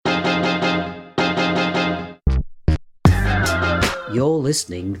You're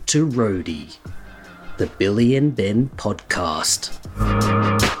listening to Roadie, the Billy and Ben podcast.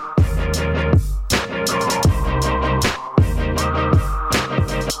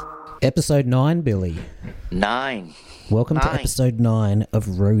 Episode 9, Billy. 9. Welcome to episode 9 of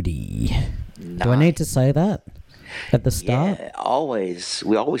Roadie. 9. Do I need to say that at the start? Yeah, always.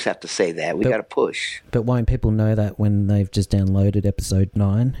 We always have to say that. We got to push. But won't people know that when they've just downloaded episode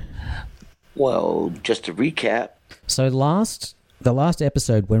 9? Well, just to recap. So the last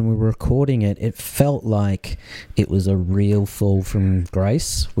episode, when we were recording it, it felt like it was a real fall from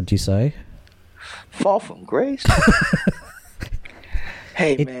grace, would you say? Fall from grace?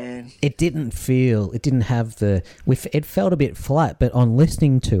 Hey, man. It didn't have it felt a bit flat, but on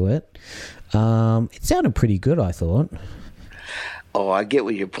listening to it, it sounded pretty good, I thought. Oh, I get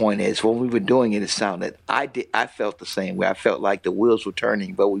what your point is. When we were doing it, it sounded, I felt the same way. I felt like the wheels were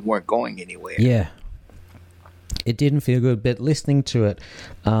turning, but we weren't going anywhere. Yeah. It didn't feel good, but listening to it,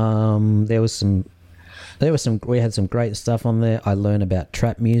 we had some great stuff on there. I learned about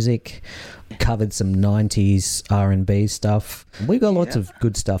trap music, covered some 90s R&B stuff. We've got lots of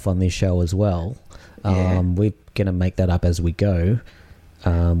good stuff on this show as well. We're going to make that up as we go.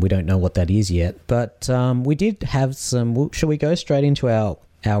 We don't know what that is yet, but we did have some. Shall we go straight into our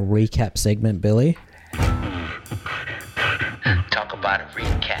recap segment, Billy? Talk about a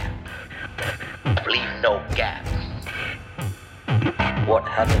recap. Leave no gap. What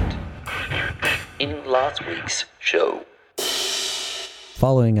happened in last week's show?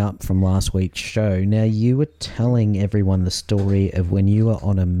 Following up from last week's show, now you were telling everyone the story of when you were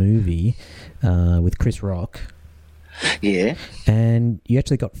on a movie with Chris Rock. Yeah. And you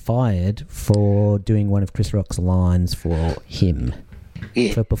actually got fired for doing one of Chris Rock's lines for him.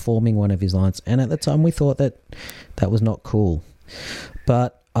 Yeah. For performing one of his lines. And at the time we thought that was not cool.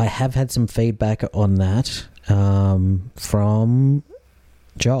 But I have had some feedback on that from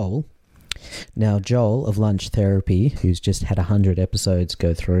Joel. Now, Joel of Lunch Therapy, who's just had 100 episodes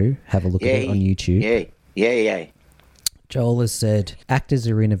go through, have a look at it on YouTube. Yeah. Joel has said, actors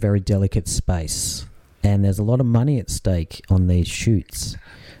are in a very delicate space, and there's a lot of money at stake on these shoots.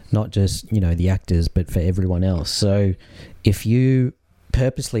 Not just, the actors, but for everyone else. So if you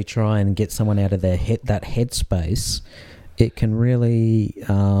purposely try and get someone out of that headspace, it can really,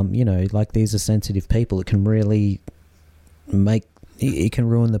 like these are sensitive people, it can really it can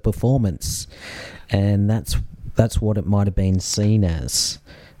ruin the performance. And that's what it might have been seen as,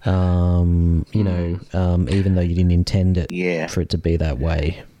 even though you didn't intend it for it to be that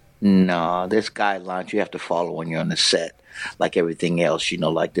way. No, there's guidelines you have to follow when you're on the set. Like everything else,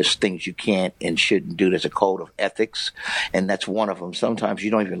 like there's things you can't and shouldn't do. There's a code of ethics, and that's one of them. Sometimes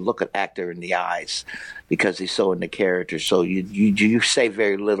you don't even look at actor in the eyes because he's so in the character. So you say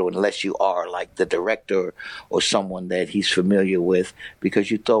very little unless you are like the director or someone that he's familiar with,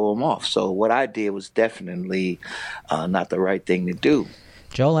 because you throw him off. So what I did was definitely not the right thing to do.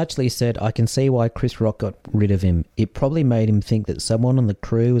 Joel actually said, I can see why Chris Rock got rid of him. It probably made him think that someone on the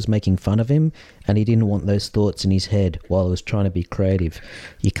crew was making fun of him, and he didn't want those thoughts in his head while he was trying to be creative.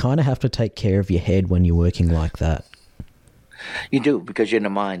 You kind of have to take care of your head when you're working like that. You do, because you're in the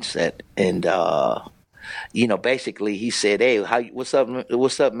mindset. And, basically he said, hey, what's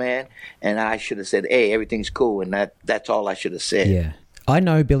up, man? And I should have said, hey, everything's cool. And that's all I should have said. Yeah. I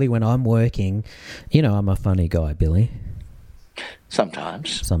know, Billy, when I'm working, I'm a funny guy, Billy.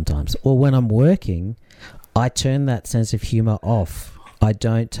 Sometimes. Or when I'm working, I turn that sense of humor off. I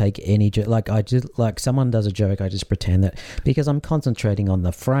don't take any like someone does a joke, I just pretend that, because I'm concentrating on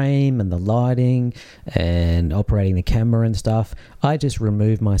the frame and the lighting and operating the camera and stuff. I just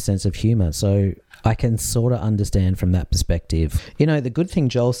remove my sense of humor, so I can sort of understand from that perspective. The good thing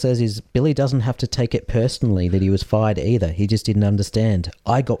Joel says is Billy doesn't have to take it personally that he was fired either. He just didn't understand.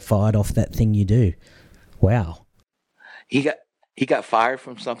 I got fired off that thing you do. Wow. He got fired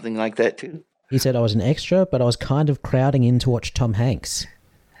from something like that too? He said I was an extra, but I was kind of crowding in to watch Tom Hanks.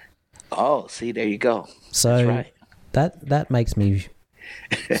 Oh, see, there you go. So that's right. That makes me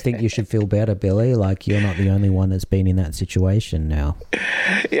think you should feel better, Billy, like you're not the only one that's been in that situation now.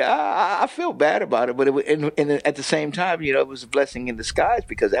 Yeah, I feel bad about it, but at the same time, it was a blessing in disguise,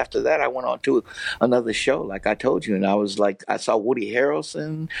 because after that I went on to another show, like I told you, and I was like, I saw Woody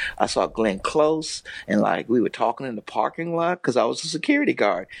Harrelson, I saw Glenn Close, and like we were talking in the parking lot, because I was a security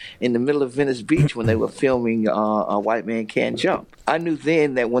guard in the middle of Venice Beach when they were filming A White Man Can't Jump. I knew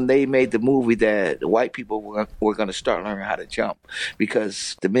then that when they made the movie that white people were going to start learning how to jump,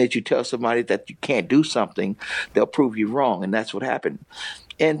 because the minute you tell somebody that you can't do something, they'll prove you wrong, and that's what happened.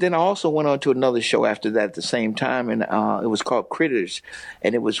 And then I also went on to another show after that at the same time, and it was called Critters,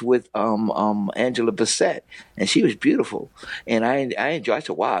 and it was with Angela Bassett, and she was beautiful, and I enjoyed. I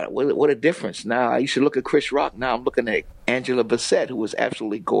said, "Wow, what a difference!" Now I used to look at Chris Rock. Now I'm looking at Angela Bassett, who was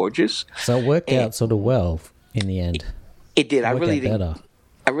absolutely gorgeous. So it worked out sort of well in the end. It did. I really didn't. Better.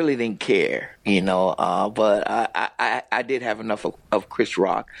 I really didn't care, but I did have enough of Chris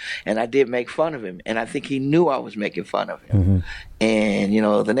Rock, and I did make fun of him, and I think he knew I was making fun of him. Mm-hmm.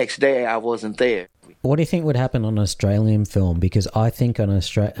 And, the next day I wasn't there. What do you think would happen on an Australian film? Because I think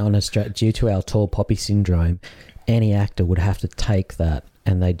due to our tall poppy syndrome, any actor would have to take that,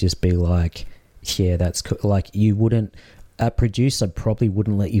 and they'd just be like, yeah, that's cool. Like, you wouldn't, a producer probably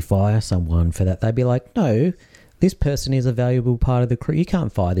wouldn't let you fire someone for that. They'd be like, no, this person is a valuable part of the crew. You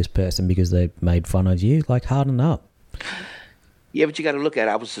can't fire this person because they made fun of you. Like, harden up. Yeah, but you got to look at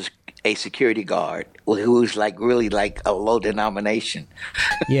it. I was a security guard who was really a low denomination.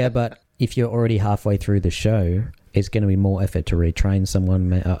 Yeah, but if you're already halfway through the show, it's going to be more effort to retrain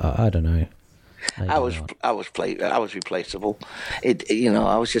someone. I don't know. I was replaceable.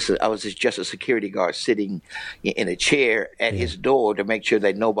 I was just a security guard sitting in a chair at his door to make sure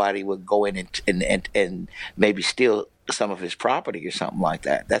that nobody would go in and maybe steal some of his property or something like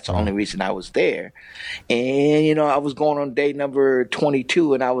that. That's the only reason I was there. And I was going on day number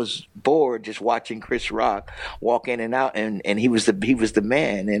 22, and I was bored just watching Chris Rock walk in and out, and he was the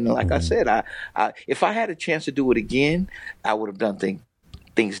man. And like I said, I if I had a chance to do it again, I would have done things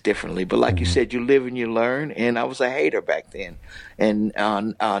differently. But like you said, you live and you learn, and I was a hater back then. And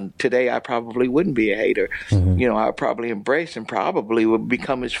on today, I probably wouldn't be a hater. I'd probably embrace and probably would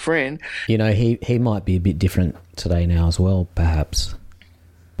become his friend. He might be a bit different today now as well, perhaps.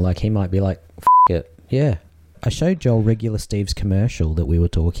 Like, he might be like, F it. Yeah. I showed Joel Regular Steve's commercial that we were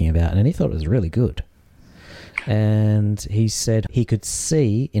talking about, and he thought it was really good. And he said he could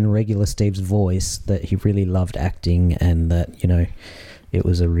see in Regular Steve's voice that he really loved acting, and that, it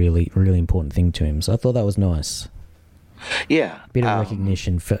was a really, really important thing to him. So I thought that was nice. Yeah. Bit of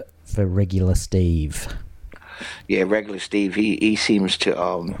recognition for Regular Steve. Yeah, Regular Steve, he seems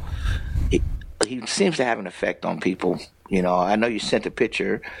to he seems to have an effect on people. I know you sent a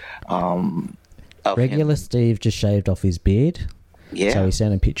picture of Regular him. Steve just shaved off his beard. Yeah. So he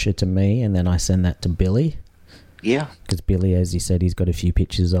sent a picture to me, and then I sent that to Billy. Yeah. Because Billy, as he said, he's got a few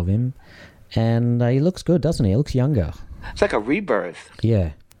pictures of him. And he looks good, doesn't he? He looks younger. It's like a rebirth.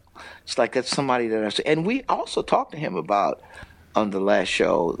 Yeah. It's like that's somebody that I've seen. And we also talked to him about on the last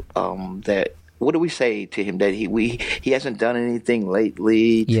show that, what do we say to him, that he hasn't done anything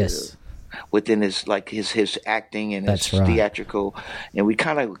lately within his acting and his theatrical, and we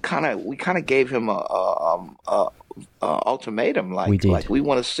kind of gave him a ultimatum, like we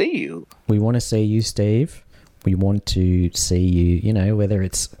want to see you. We want to see you, Steve. We want to see you, whether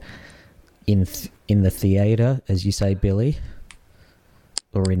it's in the theatre, as you say, Billy,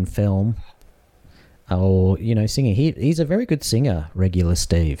 or in film, or, singing. He's a very good singer, Regular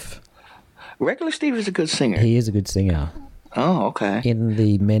Steve. Regular Steve is a good singer. He is a good singer. Oh, okay. In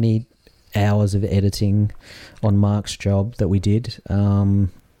the many hours of editing on Mark's job that we did,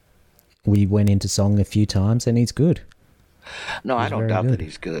 we went into song a few times, and he's good. No, I don't doubt that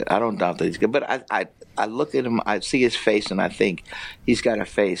he's good. I don't doubt that he's good. But I look at him, I see his face, and I think he's got a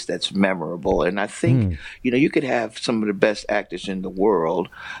face that's memorable. And I think, you could have some of the best actors in the world,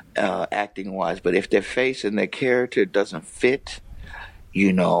 acting-wise, but if their face and their character doesn't fit,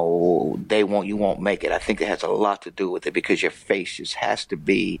 you won't make it. I think it has a lot to do with it, because your face just has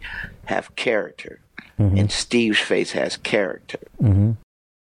to have character. And Steve's face has character.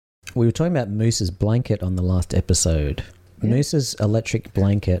 We were talking about Moose's blanket on the last episode. Moose's electric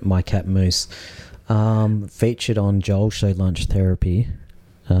blanket, My Cat Moose, featured on Joel's show Lunch Therapy,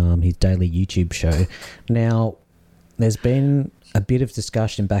 his daily YouTube show. Now, there's been a bit of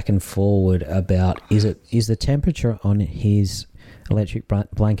discussion back and forward about is the temperature on his electric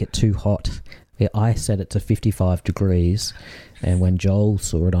blanket too hot? I set it to 55 degrees, and when Joel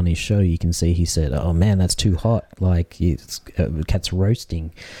saw it on his show, you can see he said, "Oh man, that's too hot, like the cat's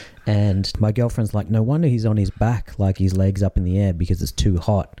roasting." And my girlfriend's like, "No wonder he's on his back, like his legs up in the air, because it's too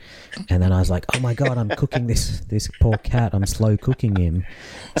hot." And then I was like, "Oh my god, I'm cooking this poor cat. I'm slow cooking him."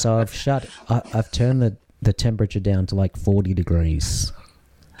 So I've turned the temperature down to like 40 degrees.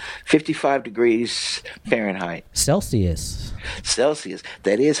 55 degrees Fahrenheit. Celsius.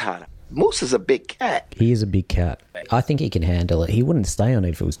 That is hot. Moose is a big cat. He is a big cat. I think he can handle it. He wouldn't stay on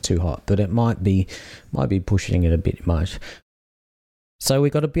it if it was too hot, but it might be pushing it a bit much. So we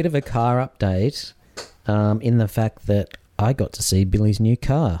got a bit of a car update, in the fact that I got to see Billy's new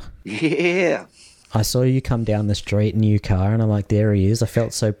car. Yeah. I saw you come down the street in your car, and I'm like, there he is. I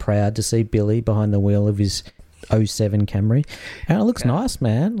felt so proud to see Billy behind the wheel of his '07 Camry. And it looks nice,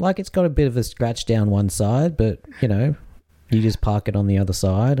 man. Like, it's got a bit of a scratch down one side, but, you know, you just park it on the other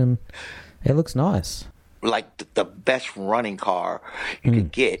side, and it looks nice. Like the best running car you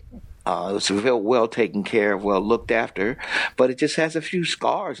could get. It's real well taken care of, well looked after, but it just has a few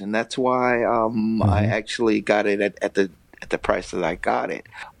scars, and that's why I actually got it at the price that I got it.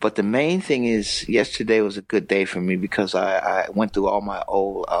 But the main thing is, yesterday was a good day for me because I went through all my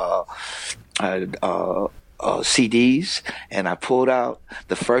old CDs, and I pulled out,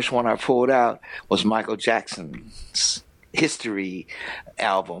 the first one I pulled out was Michael Jackson's History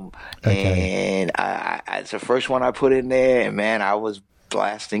album. Okay. And it's the first one I put in there, and man, I was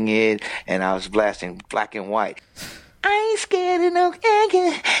blasting it, and I was blasting Black and White. I ain't scared of no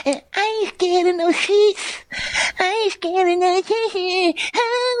anger, and I ain't scared of no sheets. I ain't scared of no...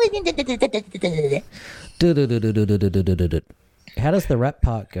 How does the rap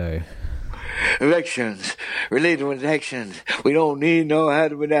part go? Elections, related with elections. We don't need no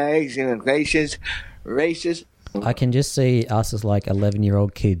help with elections. Nations, racist. I can just see us as like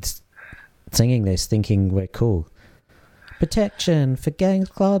 11-year-old kids singing this, thinking we're cool. Protection for gangs,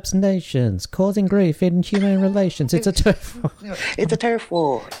 clubs, and nations, causing grief in human relations. It's a turf war. It's a turf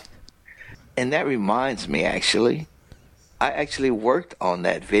war. And that reminds me, actually, I actually worked on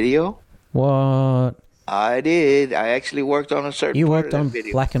that video. What? I did. I actually worked on a certain You part worked of that on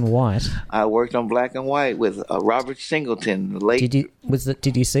video. Black and White? I worked on Black and White with Robert Singleton, the late...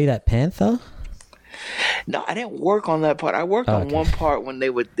 Did you see that Panther? No, I didn't work on that part. I worked on one part when they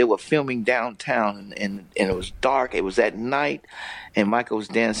were filming downtown, and it was dark. It was at night, and Michael was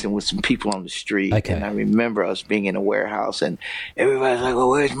dancing with some people on the street. Okay. And I remember us being in a warehouse, and everybody's like, "Oh,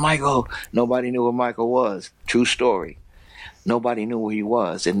 where's Michael?" Nobody knew where Michael was. True story. Nobody knew where he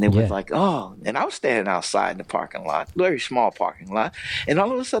was, and they was like, "Oh!" And I was standing outside in the parking lot, very small parking lot, and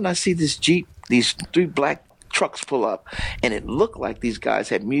all of a sudden I see this Jeep, these 3 black trucks pull up, and it looked like these guys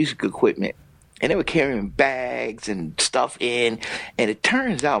had music equipment. And they were carrying bags and stuff in. And it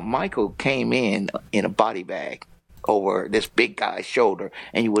turns out Michael came in a body bag over this big guy's shoulder.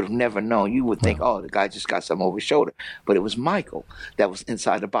 And you would have never known. You would think, oh, the guy just got something over his shoulder. But it was Michael that was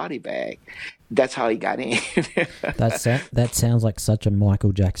inside the body bag. That's how he got in. That sounds like such a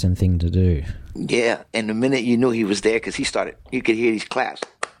Michael Jackson thing to do. Yeah. And the minute you knew he was there, because you could hear these claps.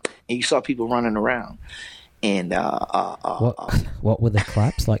 And you saw people running around. And what were the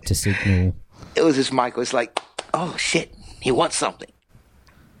claps like to signal? It was just Michael. It's like, oh shit, he wants something.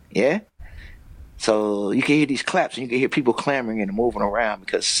 Yeah? So you can hear these claps, and you can hear people clamoring and moving around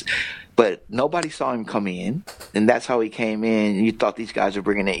but nobody saw him come in, and that's how he came in. You thought these guys were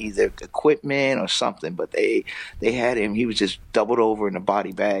bringing in either equipment or something, but they had him. He was just doubled over in a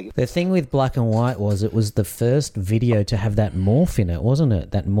body bag. The thing with Black and White was it was the first video to have that morph in it, wasn't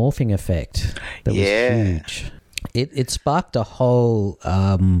it? That morphing effect that was huge. It sparked a whole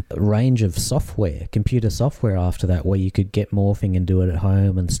range of software, computer software after that, where you could get morphing and do it at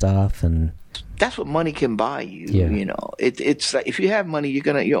home and stuff. And that's what money can buy you. Yeah. You know, it's like if you have money, you're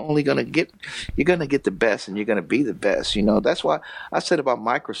gonna get the best, and you're gonna be the best. You know, that's why I said about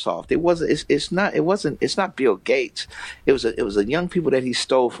Microsoft. It's not Bill Gates. It was a young people that he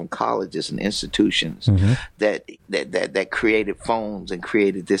stole from colleges and institutions that created phones and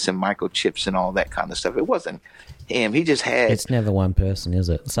created this and microchips and all that kind of stuff. It wasn't him. He just had. It's never one person, is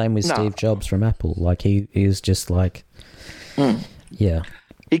it? Same with Steve Jobs from Apple. Like he is just like, yeah.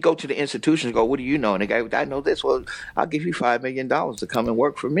 He'd go to the institution and go, "What do you know?" And the guy, "I know this. Well, I'll give you $5 million to come and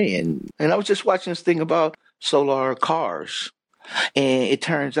work for me." And I was just watching this thing about solar cars. And it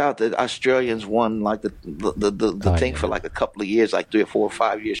turns out that Australians won like the thing for like a couple of years, like 3 or 4 or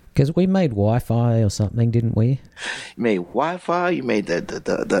 5 years. Because we made Wi-Fi or something, didn't we? You made Wi-Fi. You made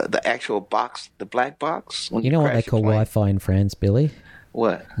the actual box, the black box. You know what they call Wi-Fi in France, Billy?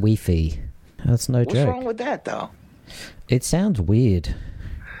 What? Wi-Fi. That's no joke. What's wrong with that, though? It sounds weird.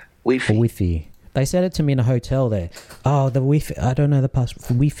 Wi-Fi. Wi-Fi. They said it to me in a hotel there. Oh, the Wi-Fi. I don't know the password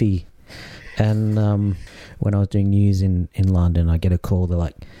for Wi-Fi. And when I was doing news in London, I get a call. They're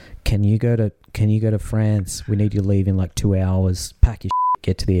like, "Can you go to France? We need you to leave in like 2 hours. Pack your shit,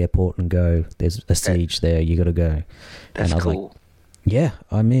 get to the airport and go. There's a siege there. You got to go." That's and I was cool. like, "Yeah,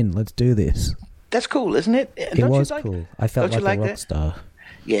 I'm in. Let's do this." That's cool, isn't it? It was cool. I felt like a rock star.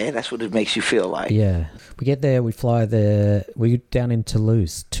 Yeah, that's what it makes you feel like. Yeah. We get there, we fly there, we're down in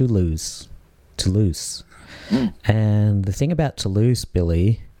Toulouse. And the thing about Toulouse,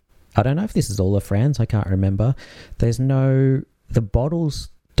 Billy, I don't know if this is all of France, I can't remember. The bottles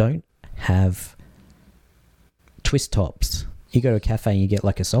don't have twist tops. You go to a cafe and you get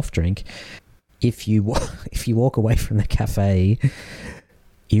like a soft drink. if you if you walk away from the cafe,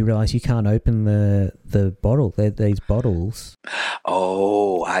 you realize you can't open the bottle. These bottles.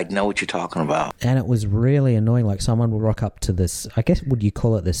 Oh, I know what you're talking about. And it was really annoying. Like someone would rock up to this, I guess, would you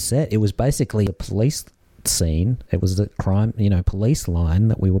call it the set? It was basically a police scene. It was a crime, police line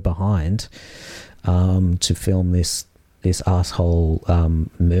that we were behind to film this asshole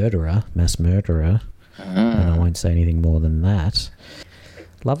mass murderer. And I won't say anything more than that.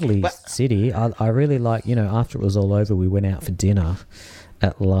 Lovely city. I really like, after it was all over, we went out for dinner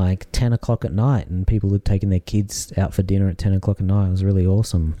at like 10 o'clock at night, and people had taken their kids out for dinner at 10 o'clock at night. It was really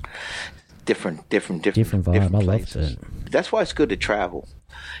awesome. Different vibe. Different I loved it. That's why it's good to travel.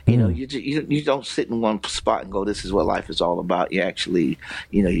 You don't sit in one spot and go, this is what life is all about. You actually,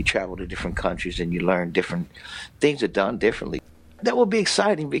 you travel to different countries and you learn different things are done differently. That would be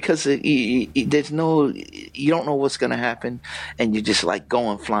exciting because you don't know what's going to happen, and you're just like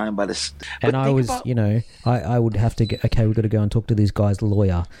going flying by the. And I was, I would have to get. Okay, we've got to go and talk to this guy's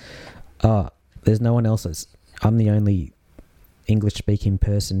lawyer. There's no one else. I'm the only English-speaking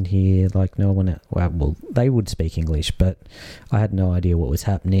person here. Like no one. Well, they would speak English, but I had no idea what was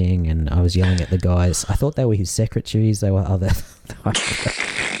happening, and I was yelling at the guys. I thought they were his secretaries. They were other.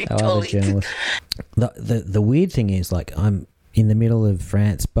 Other journalists. The weird thing is, like, I'm in the middle of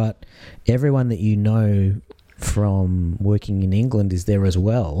France, but everyone that you know from working in England is there as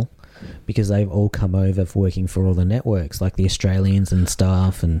well, because they've all come over for working for all the networks, like the Australians and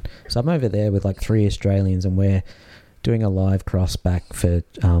stuff. And so I'm over there with like 3 Australians, and we're doing a live cross back for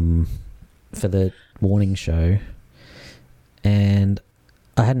the morning show. And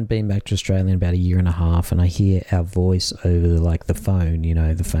I hadn't been back to Australia in about a year and a half, and I hear our voice over the phone,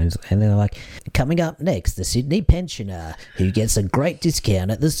 the phones, and they're like, coming up next, the Sydney pensioner who gets a great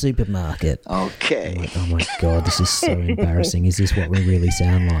discount at the supermarket. Okay. I'm like, oh my God, this is so embarrassing. Is this what we really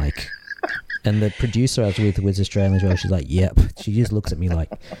sound like? And the producer I was with was Australian as well. She's like, yep. She just looks at me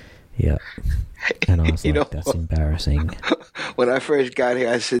like, yep. And I was like, that's embarrassing. When I first got here,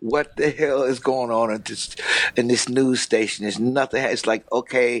 I said, what the hell is going on in this news station? There's nothing. It's like,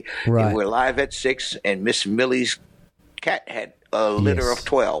 okay, right. We're live at 6, and Miss Millie's cat had a litter of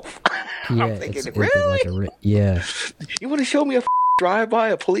 12. Yeah, I'm thinking, really? Yeah. You want to show me a drive-by,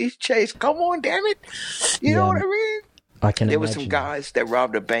 a police chase? Come on, damn it. You know what I mean? There were some guys that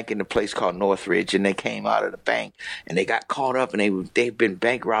robbed a bank in a place called Northridge, and they came out of the bank, and they got caught up, and they've been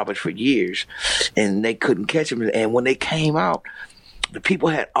bank robbers for years, and they couldn't catch them. And when they came out, the people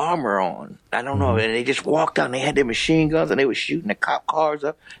had armor on. I don't know, and they just walked out, and they had their machine guns, and they were shooting the cop cars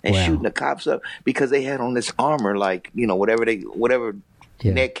up and shooting the cops up because they had on this armor, like whatever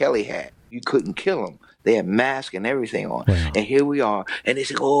Ned Kelly had. You couldn't kill them. They had masks and everything on. Wow. And here we are. And they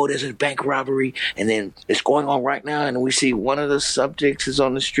say, oh, there's a bank robbery. And then it's going on right now. And we see one of the subjects is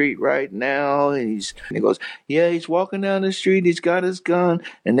on the street right now. And he goes, yeah, he's walking down the street. He's got his gun.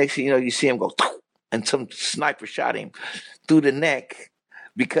 And next thing you know, you see him go, and some sniper shot him through the neck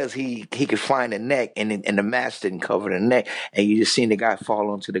because he could find the neck, and the mask didn't cover the neck. And you just seen the guy fall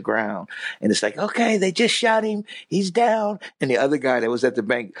onto the ground. And it's like, okay, they just shot him. He's down. And the other guy that was at the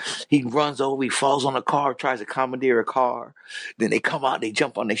bank, he runs over, he falls on a car, tries to commandeer a car. Then they come out, they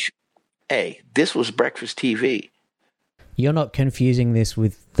jump on the Hey, this was breakfast TV. You're not confusing this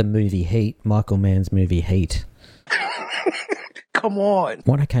with the movie Heat, Michael Mann's movie Heat. Come on.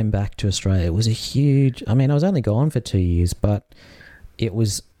 When I came back to Australia, it was a huge... I was only gone for 2 years, but it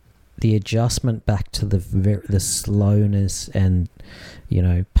was the adjustment back to the slowness and,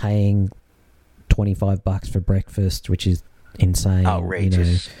 paying $25 for breakfast, which is insane.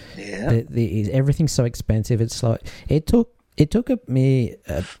 Outrageous. Everything's so expensive. It's slow. It took me...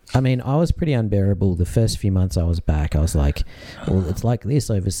 I was pretty unbearable the first few months I was back. I was like, well, it's like this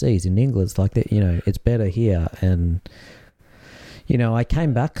overseas. In England, it's like that, it's better here. And... I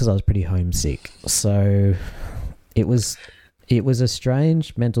came back because I was pretty homesick. So it was a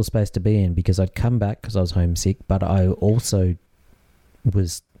strange mental space to be in, because I'd come back because I was homesick, but I also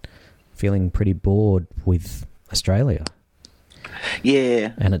was feeling pretty bored with Australia.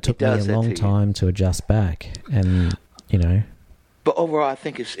 Yeah. And it took me a long time to adjust back. And, But overall, I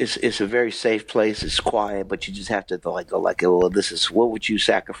think it's a very safe place. It's quiet, but you just have to go like, well, this is, what would you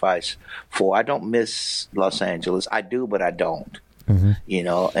sacrifice for? I don't miss Los Angeles. I do, but I don't.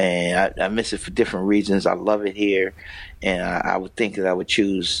 Mm-hmm. And I miss it for different reasons. I love it here, and I would think that I would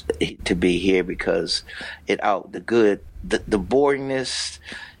choose to be here because the boringness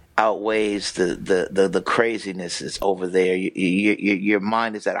outweighs the craziness is over there. Your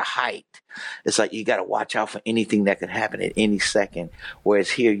mind is at a height. It's like you got to watch out for anything that could happen at any second.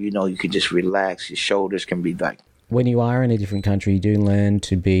 Whereas here, you can just relax. Your shoulders can be like when you are in a different country, you do learn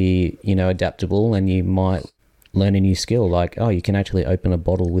to be, adaptable, and you might learn a new skill, like, oh, you can actually open a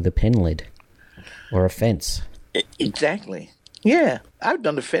bottle with a pen lid or a fence. Exactly. Yeah, I've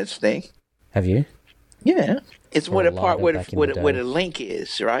done the fence thing. Have you? Yeah, it's Or where a the part lighter back in the where day. the link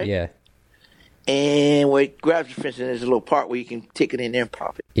is, right? Yeah. And where it grabs your fence, and there's a little part where you can take it in there and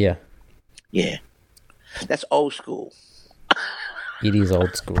pop it. Yeah. Yeah, that's old school. It is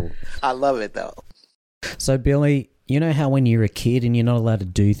old school. I love it though. So, Billy, you know how when you're a kid and you're not allowed to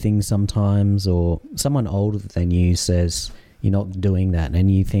do things sometimes, or someone older than you says you're not doing that, and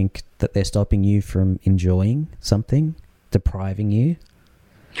you think that they're stopping you from enjoying something, depriving you?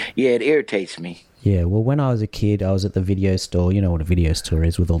 Yeah, it irritates me. Yeah, well, when I was a kid, I was at the video store. You know what a video store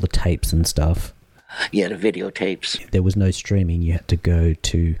is, with all the tapes and stuff. Yeah, the videotapes. There was no streaming. You had to go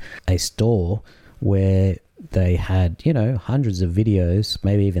to a store where they had, hundreds of videos,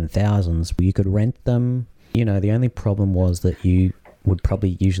 maybe even thousands. You could rent them. The only problem was that you would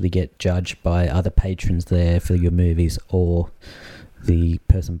probably usually get judged by other patrons there for your movies, or the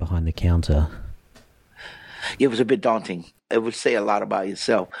person behind the counter. It was a bit daunting. It would say a lot about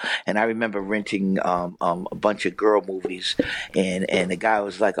yourself. And I remember renting a bunch of girl movies, and the guy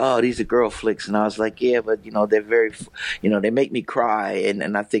was like, "Oh, these are girl flicks," and I was like, "Yeah, but they're very, they make me cry,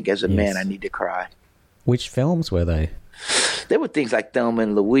 and I think as a man I need to cry." Which films were they? There were things like Thelma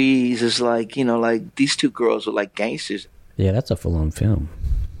and Louise. It's like, like these two girls were like gangsters. Yeah, that's a full-on film.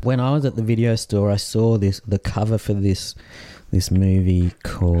 When I was at the video store, I saw the cover for this movie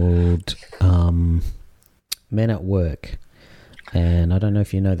called Men at Work. And I don't know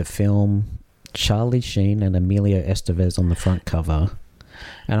if you know the film. Charlie Sheen and Emilio Estevez on the front cover.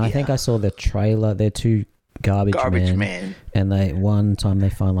 And I think I saw the trailer. They're two garbage men. And one time they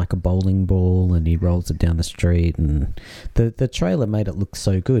find like a bowling ball and he rolls it down the street. And the trailer made it look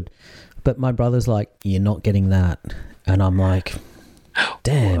so good. But my brother's like, "You're not getting that." And I'm like,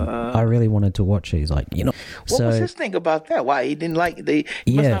 damn, I really wanted to watch it. He's like, What was his thing about that? Why he didn't like he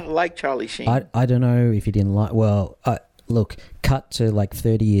must not like Charlie Sheen. I don't know if he didn't like. Well, look, cut to like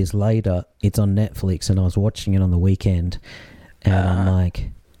 30 years later, it's on Netflix, and I was watching it on the weekend, and I'm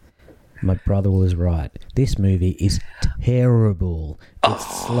like, my brother was right. This movie is terrible.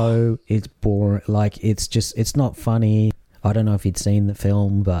 It's slow. It's boring. Like, it's not funny. I don't know if you'd seen the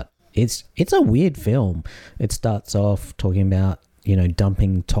film, but it's a weird film. It starts off talking about,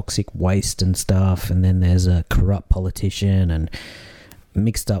 dumping toxic waste and stuff, and then there's a corrupt politician and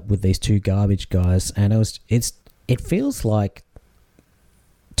mixed up with these two garbage guys, and it feels like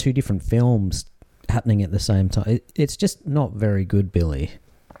two different films happening at the same time. It's just not very good, Billy.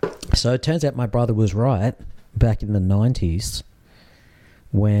 So it turns out my brother was right back in the 90s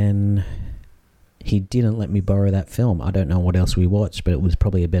when he didn't let me borrow that film. I don't know what else we watched, but it was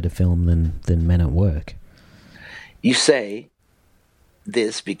probably a better film than Men at Work. You say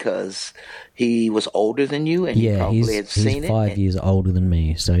this because he was older than you, and he probably had seen it? He's 5 years older than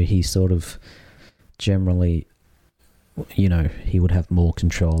me, so he sort of generally, he would have more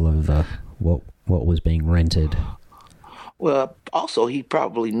control over what was being rented. Well, also he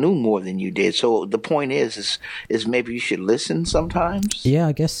probably knew more than you did. So the point is maybe you should listen sometimes. Yeah,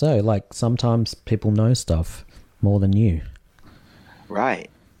 I guess so. Like, sometimes people know stuff more than you. Right.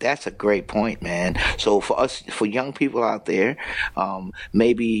 That's a great point, man. So for young people out there,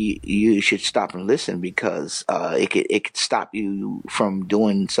 maybe you should stop and listen, because it could stop you from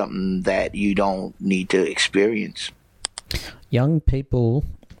doing something that you don't need to experience. Young people,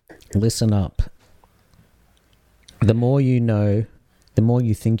 listen up. The more you know, the more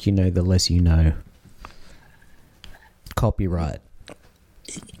you think you know, the less you know. Copyright.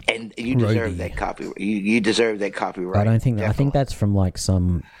 And you deserve that copyright. You deserve that copyright. I don't think that. I think that's from like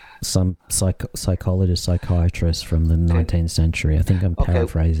some psychologist, psychiatrist from the 19th century. I think I'm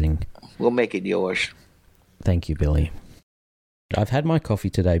paraphrasing. We'll make it yours. Thank you, Billy. I've had my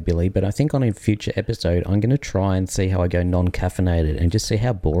coffee today, Billy, but I think on a future episode, I'm going to try and see how I go non-caffeinated and just see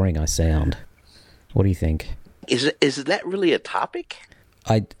how boring I sound. What do you think? Is that really a topic?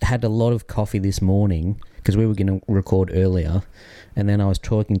 I had a lot of coffee this morning because we were going to record earlier, and then I was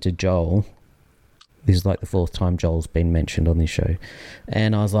talking to Joel. This is like the fourth time Joel's been mentioned on this show.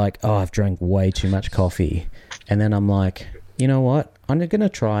 And I was like, oh, I've drank way too much coffee. And then I'm like, you know what? I'm going to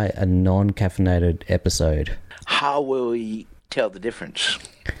try a non-caffeinated episode. How will we tell the difference?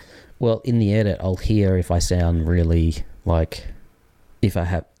 Well, in the edit, I'll hear if I sound really like, if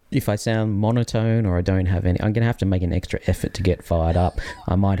I sound monotone or I don't have any. I'm going to have to make an extra effort to get fired up.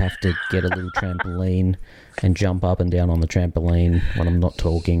 I might have to get a little trampoline and jump up and down on the trampoline when I'm not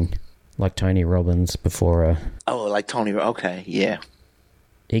talking, like Tony Robbins before like Tony. Okay, yeah.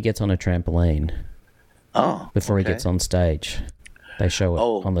 He gets on a trampoline. Oh, before he okay. gets on stage. They show it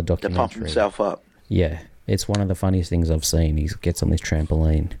Oh, on the to pump documentary. himself up. Yeah, it's one of the funniest things I've seen. He gets on this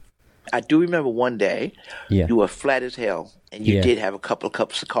trampoline. I do remember one day Yeah, you were flat as hell, and you yeah, did have a couple of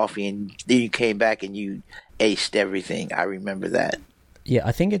cups of coffee, and then you came back and you aced everything. I remember that. yeah.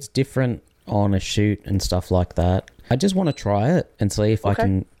 I think it's different on a shoot and stuff like that. I just want to try it and see if I Okay.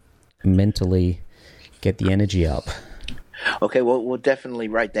 can mentally get the energy up. Okay, well, we'll definitely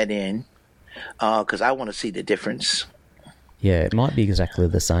write that in because I want to see the difference. Yeah, it might be exactly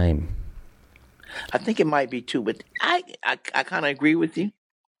the same. I think it might be too, but I kind of agree with you.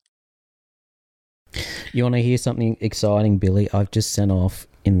 You want to hear something exciting, Billy? I've just sent off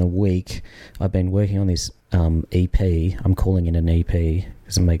in the week. I've been working on this EP. I'm calling it an EP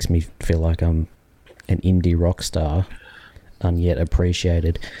because it makes me feel like I'm an indie rock star, yet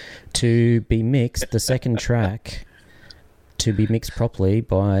appreciated. To be mixed, the second track, to be mixed properly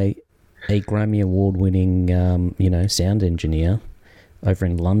by a Grammy Award-winning, sound engineer over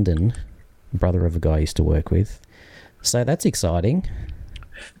in London, brother of a guy I used to work with. So that's exciting.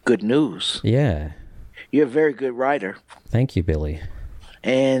 Good news. Yeah. You're a very good writer. Thank you, Billy.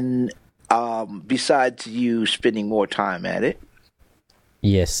 And besides you spending more time at it,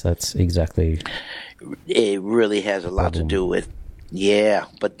 Yes, that's exactly. it really has a lot to Problem. do with, yeah,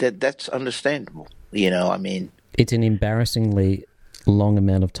 but that's understandable. I mean, It's an embarrassingly long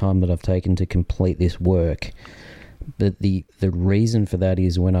amount of time that I've taken to complete this work. But the reason for that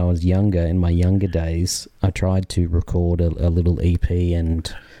is when I was younger, in my younger days, I tried to record a little EP,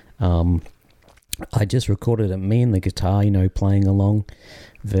 and I just recorded it, me and the guitar, playing along,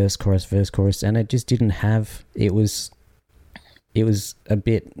 verse, chorus, and it just didn't have, it was a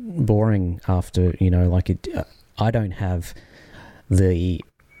bit boring after, I don't have the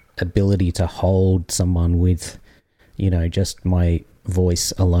ability to hold someone with, just my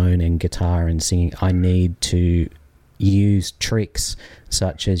voice alone and guitar and singing. I need to use tricks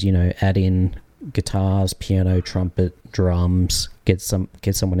such as, add in guitars, piano, trumpet, drums, get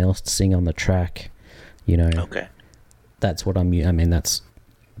someone else to sing on the track, okay. That's what that's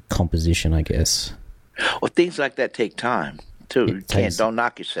composition, I guess. Well, things like that take time too. You don't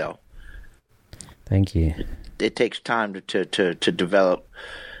knock yourself. Thank you. It takes time to develop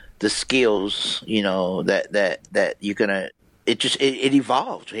the skills, that you're gonna. It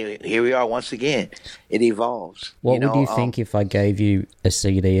evolved. Here we are once again. It evolves. What would you think if I gave you a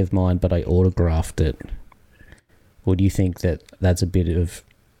CD of mine but I autographed it? Would you think that that's a bit of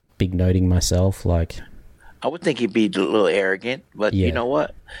big noting myself? Like, I would think you'd be a little arrogant, but Yeah. you know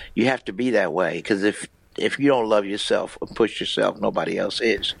what? You have to be that way because if you don't love yourself or push yourself, nobody else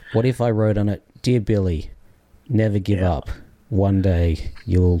is. what if I wrote on it, "Dear Billy, never give Yeah. up. One day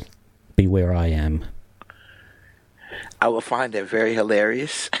you'll be where I am." I would find that very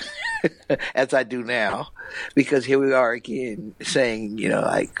hilarious, as I do now, because here we are again saying,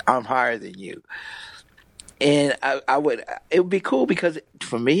 like, I'm higher than you. And it would be cool because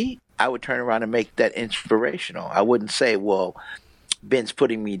for me, I would turn around and make that inspirational. I wouldn't say, well, Ben's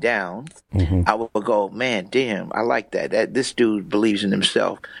putting me down. Mm-hmm. I would go, man, damn, I like that. This dude believes in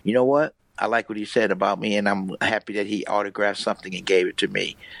himself. You know what? I like what he said about me, and I'm happy that he autographed something and gave it to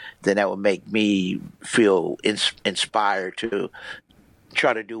me. Then that would make me feel inspired to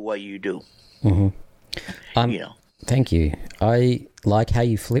try to do what you do. Mm-hmm. Thank you. I like how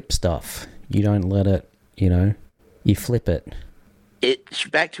you flip stuff. You don't let it, you flip it. It's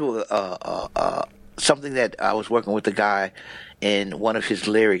back to something that I was working with a guy, and one of his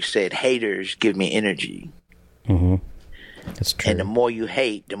lyrics said, "Haters give me energy." Mm-hmm. That's true. And the more you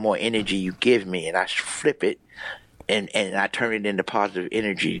hate, the more energy you give me. And I flip it and I turn it into positive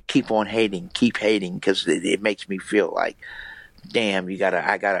energy. Keep on hating, keep hating, because it makes me feel like, damn,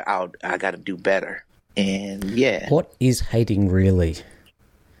 I gotta do better. And yeah. What is hating really?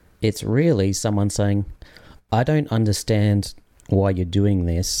 It's really someone saying, "I don't understand why you're doing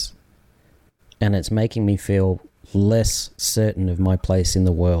this, and it's making me feel less certain of my place in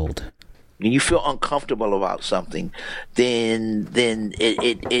the world." When you feel uncomfortable about something, then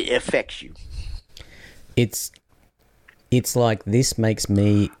it affects you. It's like, this makes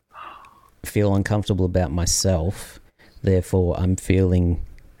me feel uncomfortable about myself, therefore I'm feeling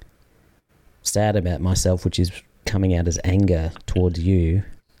sad about myself, which is coming out as anger towards you.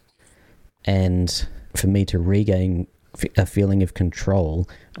 And for me to regain a feeling of control,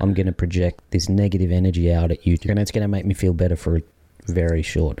 I'm going to project this negative energy out at you, and it's going to make me feel better for a very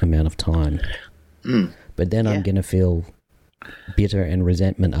short amount of time. But then I'm going to feel bitter and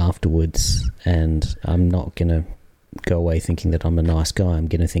resentment afterwards, and I'm not going to go away thinking that I'm a nice guy. I'm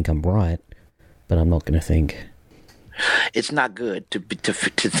going to think I'm right, but I'm not going to think It's not good to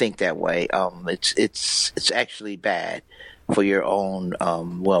think that way. It's actually bad for your own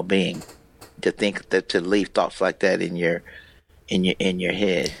well being to think that to leave thoughts like that in your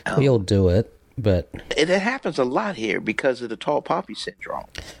head. We all do it, but It happens a lot here because of the tall poppy syndrome.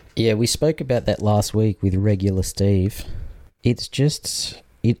 yeah, we spoke about that last week with regular Steve. It's just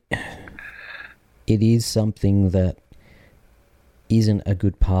it is something that isn't a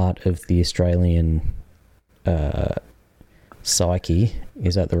good part of the Australian psyche.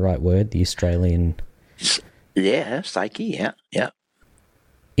 Is that the right word? The Australian. Yeah, psyche. Yeah, yeah.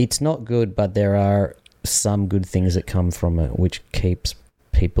 It's not good, but there are some good things that come from it, which keeps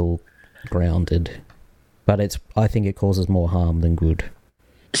people grounded. But I think it causes more harm than good.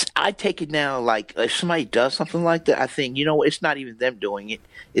 I take it now like if somebody does something like that, I think it's not even them doing it;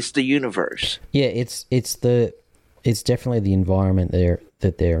 it's the universe. Yeah, it's definitely the environment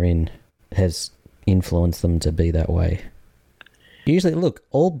that they're in has influenced them to be that way. Usually, look,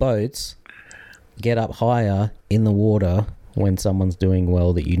 all boats get up higher in the water when someone's doing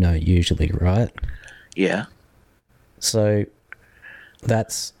well that usually, right? Yeah. So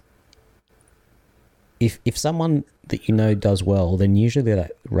that's if someone that does well, then usually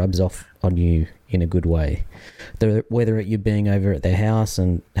that rubs off on you in a good way. Whether you're being over at their house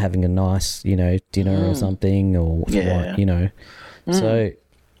and having a nice, dinner or something, or Yeah. So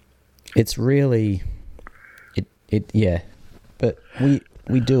it's really yeah. But we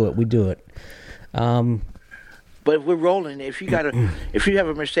do it. But if we're rolling, if you have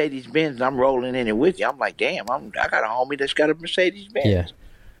a Mercedes Benz, and I'm rolling in it with you. I'm like, damn, I got a homie that's got a Mercedes Benz. Yeah.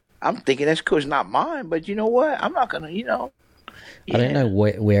 I'm thinking that's cool. It's not mine, but you know what? I'm not gonna, I don't know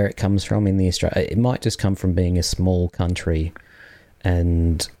where it comes from in the Australia. It might just come from being a small country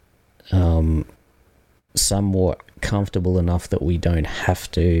and somewhat comfortable enough that we don't have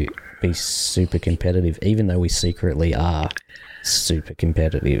to be super competitive, even though we secretly are super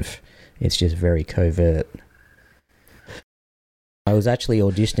competitive. It's just very covert. I was actually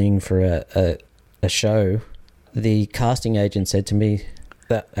auditioning for a show. The casting agent said to me,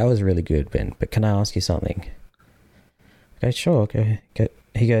 that was really good, Ben, but can I ask you something? Okay, sure. Okay.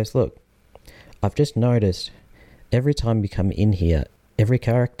 He goes, look, I've just noticed every time you come in here, every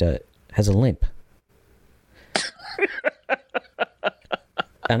character has a limp.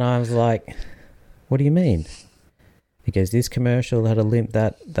 And I was like, what do you mean? He goes, this commercial had a limp,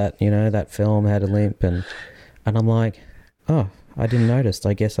 that film had a limp, and I'm like, oh, I didn't notice.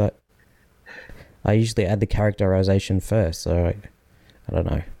 I guess I usually add the characterization first, so I don't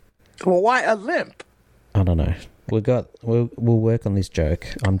know. Well, why a limp? I don't know. We'll work on this joke.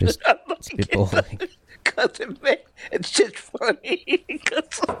 I'm just spitballing. Because it's just funny.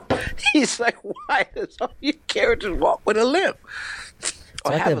 Because he's like, why does all your characters walk with a limp? It's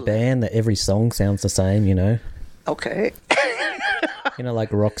like a band that every song sounds the same, Okay.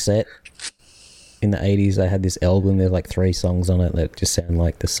 Like Roxette. In the 80s, they had this album. There's like 3 songs on it that just sound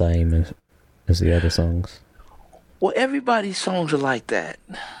like the same as the other songs. Well, everybody's songs are like that.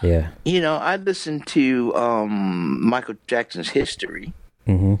 Yeah. I listened to Michael Jackson's History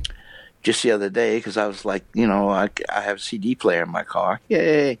just the other day because I was like, I have a CD player in my car.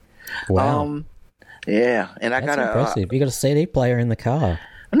 Yay. Wow. Yeah. And That's impressive. You got a CD player in the car.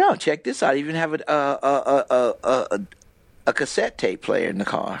 No, check this out. I even have a cassette tape player in the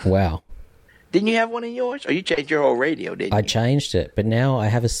car. Wow. Didn't you have one in yours? Or you changed your whole radio, didn't you? I changed it, but now I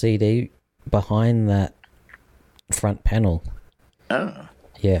have a CD behind that front panel. Oh.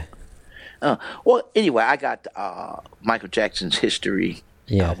 Yeah. Well, anyway, I got Michael Jackson's History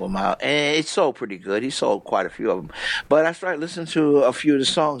album out, and it sold pretty good. He sold quite a few of them. But I started listening to a few of the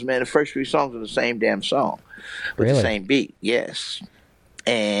songs, man. The first 3 songs are the same damn song with the same beat. Yes.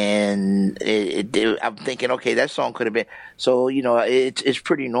 And I'm thinking, okay, that song could have been. So, it's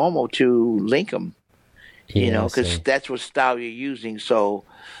pretty normal to link them, because that's what style you're using. So,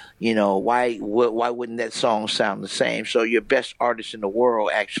 why wouldn't that song sound the same? So your best artists in the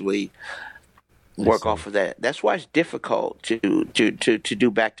world actually work off of that. That's why it's difficult to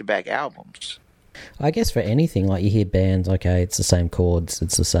do back-to-back albums. I guess for anything, like you hear bands, okay, it's the same chords,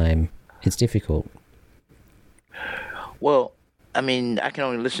 it's the same. It's difficult. Well, I mean, I can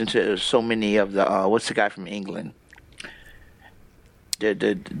only listen to so many of the what's the guy from England?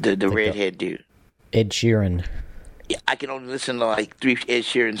 The redhead dude. Ed Sheeran. Yeah, I can only listen to like 3 Ed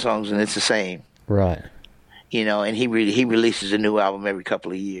Sheeran songs, and it's the same. Right. And he releases a new album every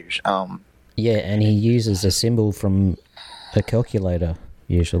couple of years. Yeah, and he uses a symbol from a calculator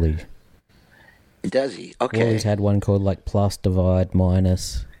usually. Does he? Okay. Well, he's had one called like plus, divide,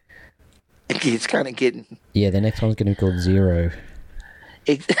 minus. It's kind of getting. Yeah, the next one's going to be called zero.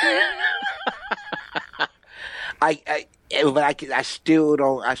 I still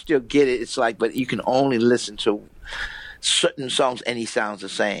don't. I still get it. It's like, but you can only listen to certain songs, and he sounds the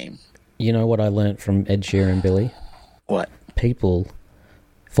same. You know what I learnt from Ed Sheeran, Billy? What? People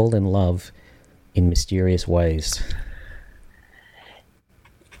fall in love in mysterious ways.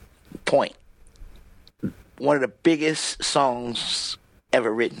 Point. One of the biggest songs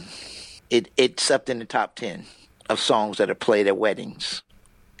ever written. It's up in the top 10 of songs that are played at weddings.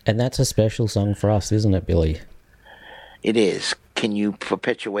 And that's a special song for us, isn't it, Billy? It is. Can you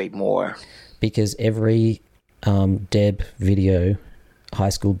perpetuate more? Because every Deb video, high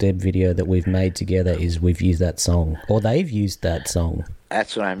school Deb video that we've made together is we've used that song. Or they've used that song.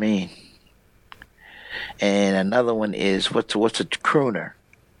 That's what I mean. And another one is, what's a crooner?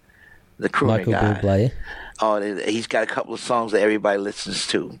 The crooner Michael guy. Bublé. Oh, he's got a couple of songs that everybody listens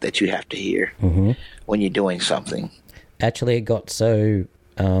to that you have to hear when you're doing something. Actually, it got so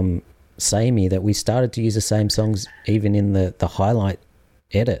samey that we started to use the same songs even in the highlight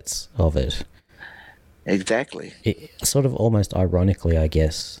edits of it. Exactly. Sort of almost ironically, I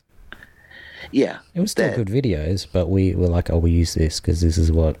guess. Yeah. It was still good videos, but we were like, oh, we use this because this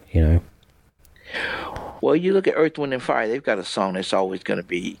is what, you know. Well, you look at Earth, Wind, and Fire. They've got a song that's always going to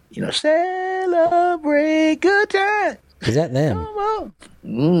be, you know, celebrate good time. Is that them? Come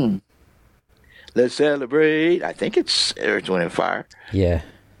on. Let's celebrate. I think it's Earth, Wind, and Fire. Yeah.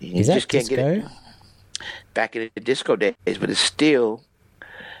 You Is that just can't disco? get it back in the disco days, but it's still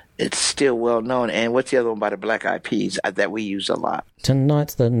well known. And what's the other one by the Black Eyed Peas that we use a lot?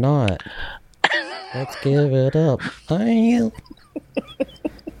 Tonight's the night. Let's give it up.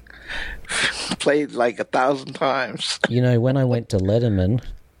 Played like 1,000 times. You know, when I went to Letterman,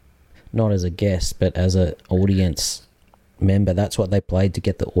 not as a guest, but as an audience member, that's what they played to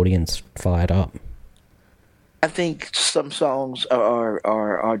get the audience fired up. I think some songs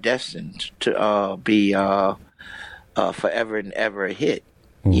are destined to be forever and ever a hit.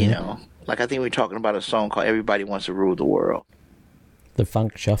 You know, like I think we're talking about a song called "Everybody Wants to Rule the World." The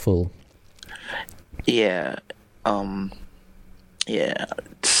Funk Shuffle. Yeah, yeah.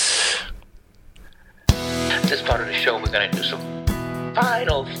 This part of the show, we're gonna do some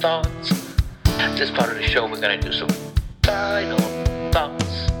final thoughts. This part of the show, we're gonna do some final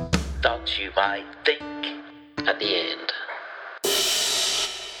thoughts. Thoughts you might think at the end.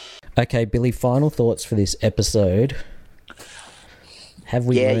 Okay, Billy, final thoughts for this episode. Have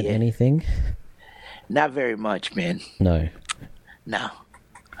we learned anything? Not very much, man. No. No.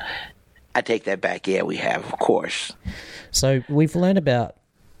 I take that back. Yeah, we have, of course. So we've learned about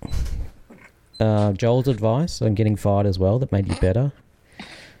Joel's advice on getting fired as well that made you better.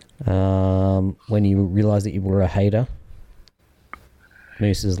 When you realised that you were a hater.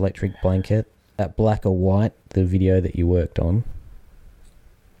 Moose's electric blanket. That Black or White, the video that you worked on.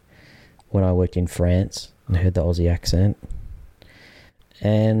 When I worked in France and heard the Aussie accent.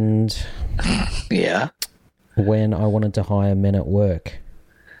 And yeah, when I wanted to hire men at work,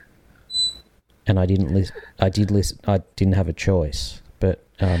 and I didn't listen. I didn't have a choice. But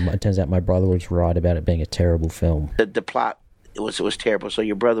it turns out my brother was right about it being a terrible film. The plot was terrible. So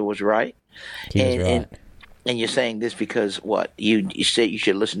your brother was right. He was right. And you're saying this because what? You said you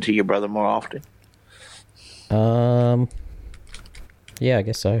should listen to your brother more often. Yeah, I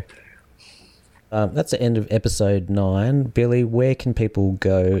guess so. That's the end of episode 9. Billy, where can people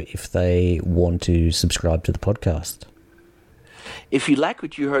go if they want to subscribe to the podcast? If you like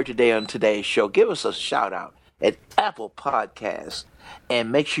what you heard today on today's show, give us a shout out at Apple Podcasts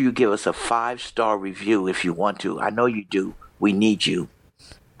and make sure you give us a 5-star review if you want to. I know you do. We need you.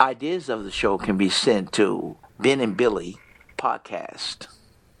 Ideas of the show can be sent to Ben and Billy Podcast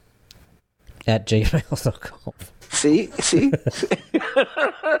at gmail.com. See?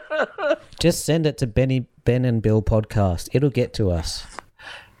 Just send it to Ben and Bill Podcast. It'll get to us.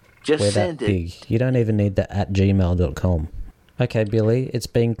 Just We're send that it. Big. You don't even need the at gmail.com. Okay, Billy, it's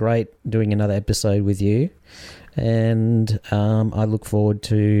been great doing another episode with you. And I look forward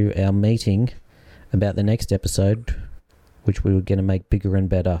to our meeting about the next episode, which we were going to make bigger and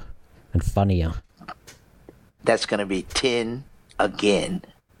better and funnier. That's going to be 10 again.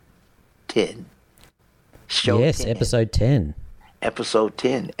 10. Show yes, 10. episode 10. Episode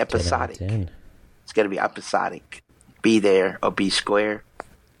 10. Episodic. 10. It's going to be episodic. Be there or be square.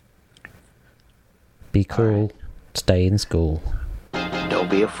 Be cool. Right. Stay in school. Don't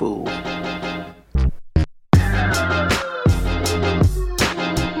be a fool.